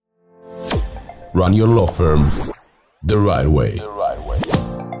Run your law firm the right way.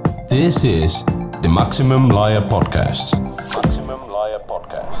 This is the Maximum Lawyer Podcast.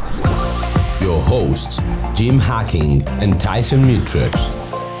 Your hosts, Jim Hacking and Tyson Mutrux.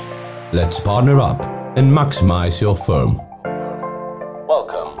 Let's partner up and maximize your firm.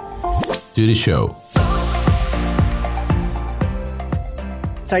 Welcome to the show.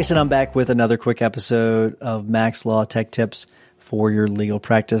 Tyson, I'm back with another quick episode of Max Law Tech Tips for your legal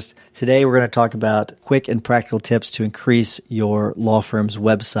practice. Today, we're going to talk about quick and practical tips to increase your law firm's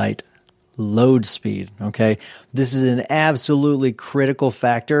website load speed. Okay. This is an absolutely critical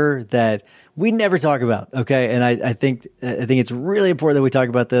factor that we never talk about. Okay. And I think it's really important that we talk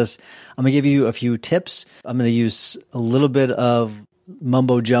about this. I'm going to give you a few tips. I'm going to use a little bit of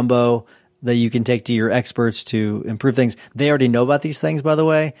mumbo jumbo that you can take to your experts to improve things. They already know about these things, by the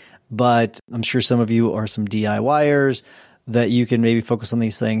way, but I'm sure some of you are some DIYers that you can maybe focus on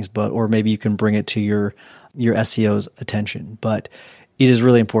these things, or maybe you can bring it to your SEO's attention. But it is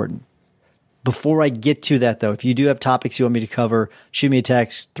really important. Before I get to that, though, if you do have topics you want me to cover, shoot me a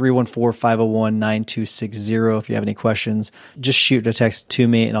text, 314-501-9260. If you have any questions, just shoot a text to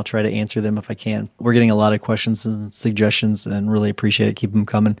me and I'll try to answer them if I can. We're getting a lot of questions and suggestions and really appreciate it. Keep them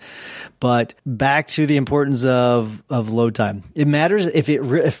coming. But back to the importance of load time. It matters if it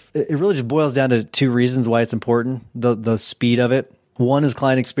really just boils down to two reasons why it's important, the speed of it. One is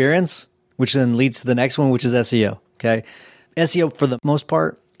client experience, which then leads to the next one, which is SEO. Okay. SEO, for the most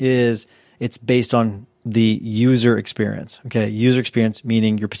part, it's based on the user experience. Okay. User experience,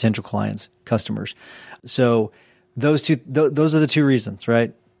 meaning your potential clients, customers. So those are the two reasons,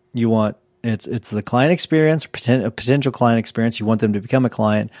 right? You want, it's the client experience, potential client experience. You want them to become a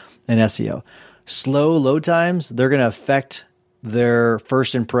client, and SEO. Slow load times, they're going to affect their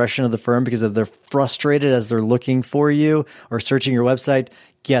first impression of the firm, because if they're frustrated as they're looking for you or searching your website,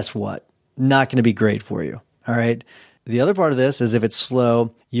 guess what? Not going to be great for you. All right. The other part of this is if it's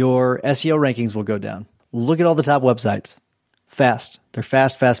slow, your SEO rankings will go down. Look at all the top websites. Fast. They're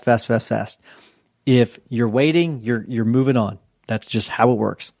fast. If you're waiting, you're moving on. That's just how it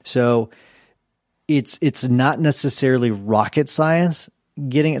works. So it's not necessarily rocket science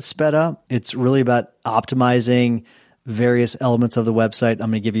getting it sped up. It's really about optimizing various elements of the website. I'm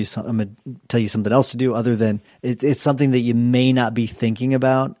going to tell you something else to do other than it's something that you may not be thinking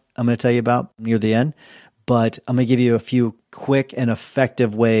about. I'm going to tell you about near the end. But I'm going to give you a few quick and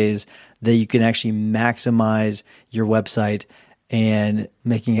effective ways that you can actually maximize your website and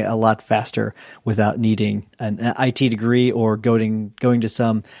making it a lot faster without needing an IT degree or going to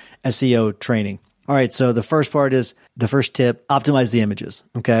some SEO training. All right, so the first tip, optimize the images,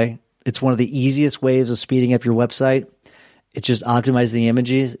 okay? It's one of the easiest ways of speeding up your website. It's just optimize the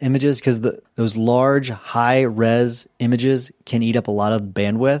images because those large, high-res images can eat up a lot of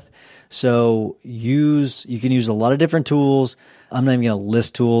bandwidth. So you can use a lot of different tools. I'm not even going to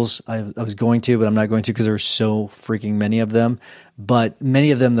list tools. I was going to, but I'm not going to because there's so freaking many of them. But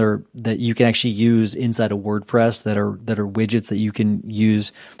many of them that you can actually use inside of WordPress that are widgets that you can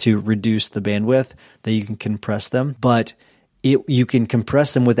use to reduce the bandwidth, that you can compress them. But you can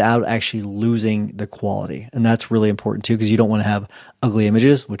compress them without actually losing the quality. And that's really important too, because you don't want to have ugly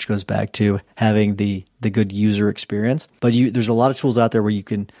images, which goes back to having the good user experience. But there's a lot of tools out there where you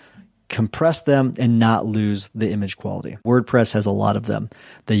can compress them and not lose the image quality. WordPress has a lot of them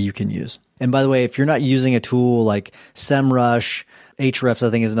that you can use. And by the way, if you're not using a tool like SEMrush, Ahrefs, I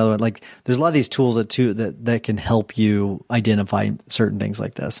think is another one. Like there's a lot of these tools that can help you identify certain things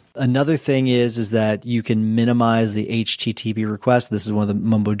like this. Another thing is that you can minimize the HTTP request. This is one of the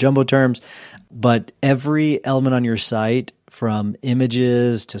mumbo jumbo terms, but every element on your site, from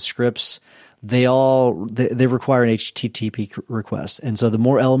images to scripts, they require an HTTP request. And so the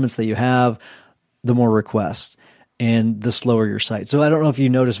more elements that you have, the more requests and the slower your site. So I don't know if you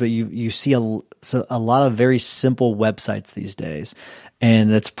noticed, but you see a lot of very simple websites these days, and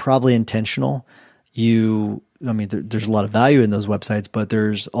that's probably intentional. There's a lot of value in those websites, but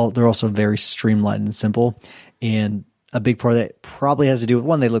they're also very streamlined and simple. And a big part of that probably has to do with,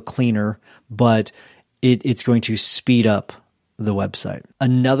 one, they look cleaner, but it's going to speed up the website.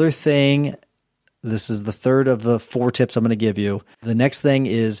 Another thing, this is the third of the 4 tips I'm going to give you. The next thing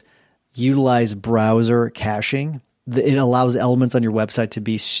is utilize browser caching. It allows elements on your website to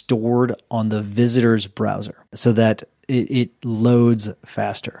be stored on the visitor's browser so that it loads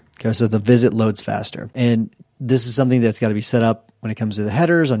faster. Okay, so the visit loads faster. And this is something that's got to be set up when it comes to the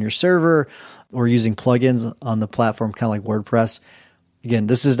headers on your server or using plugins on the platform, kind of like WordPress. Again,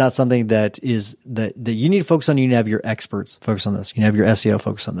 this is not something that you need to focus on. You need to have your experts focus on this. You need to have your SEO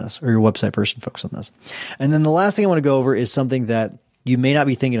focus on this, or your website person focus on this. And then the last thing I want to go over is something that you may not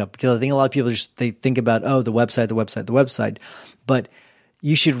be thinking of, because I think a lot of people they think about, the website, but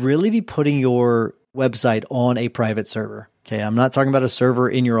you should really be putting your website on a private server. Okay. I'm not talking about a server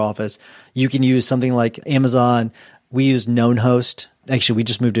in your office. You can use something like Amazon. We use KnownHost. Actually, we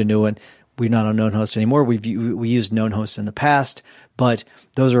just moved to a new one. We're not on KnownHost anymore. We used KnownHost in the past, but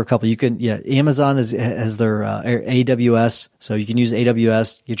those are a couple. Amazon has their AWS, so you can use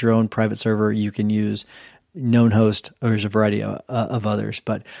AWS, get your own private server. You can use KnownHost, or there's a variety of others,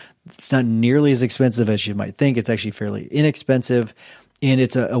 but it's not nearly as expensive as you might think. It's actually fairly inexpensive, and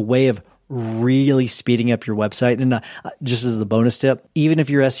it's a way of really speeding up your website. And just as a bonus tip, even if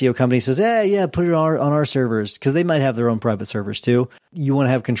your SEO company says, put it on our servers, because they might have their own private servers too. You want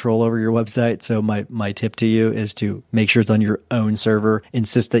to have control over your website. So my tip to you is to make sure it's on your own server.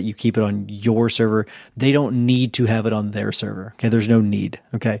 Insist that you keep it on your server. They don't need to have it on their server. Okay. There's no need.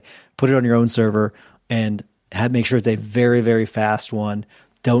 Okay. Put it on your own server and make sure it's a very, very fast one.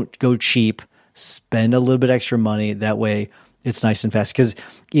 Don't go cheap. Spend a little bit extra money. That way it's nice and fast. Because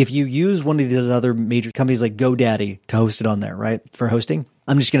if you use one of these other major companies like GoDaddy to host it on there, right, for hosting,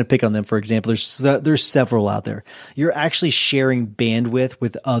 I'm just going to pick on them for example. There's several out there. You're actually sharing bandwidth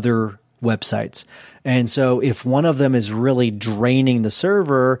with other websites. And so if one of them is really draining the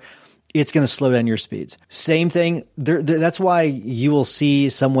server, it's going to slow down your speeds. Same thing. That's why you will see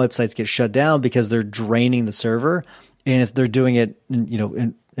some websites get shut down, because they're draining the server, and they're doing it,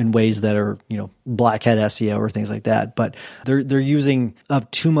 in ways that are, black hat SEO or things like that. But they're using up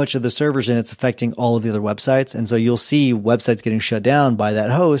too much of the servers, and it's affecting all of the other websites. And so you'll see websites getting shut down by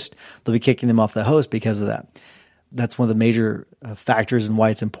that host. They'll be kicking them off the host because of that. That's one of the major factors in why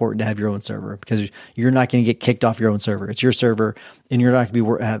it's important to have your own server, because you're not going to get kicked off your own server. It's your server, and you're not going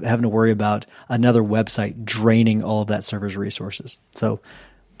to be having to worry about another website draining all of that server's resources. So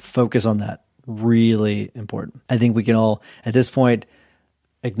focus on that. Really important. I think we can all, at this point,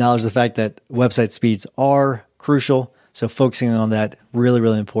 acknowledge the fact that website speeds are crucial. So focusing on that, really,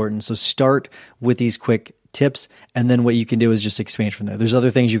 really important. So start with these quick tips, and then what you can do is just expand from there. There's other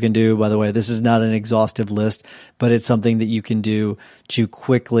things you can do, by the way. This is not an exhaustive list, but it's something that you can do to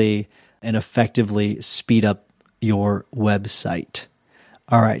quickly and effectively speed up your website.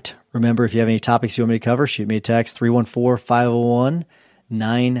 All right. Remember, if you have any topics you want me to cover, shoot me a text,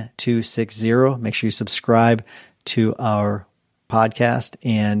 314-501-9260. Make sure you subscribe to our podcast,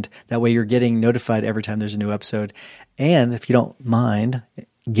 and that way you're getting notified every time there's a new episode. And if you don't mind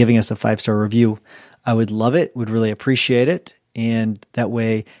giving us a 5-star review, I would love it, would really appreciate it, and that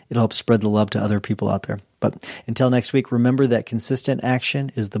way it'll help spread the love to other people out there. But until next week, remember that consistent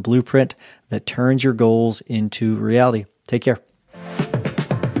action is the blueprint that turns your goals into reality. Take care.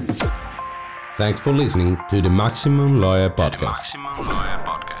 Thanks for listening to the Maximum Lawyer Podcast.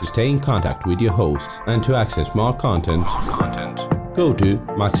 To stay in contact with your host and to access more content, go to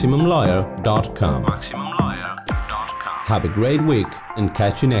MaximumLawyer.com. Have a great week and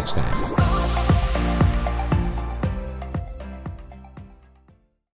catch you next time.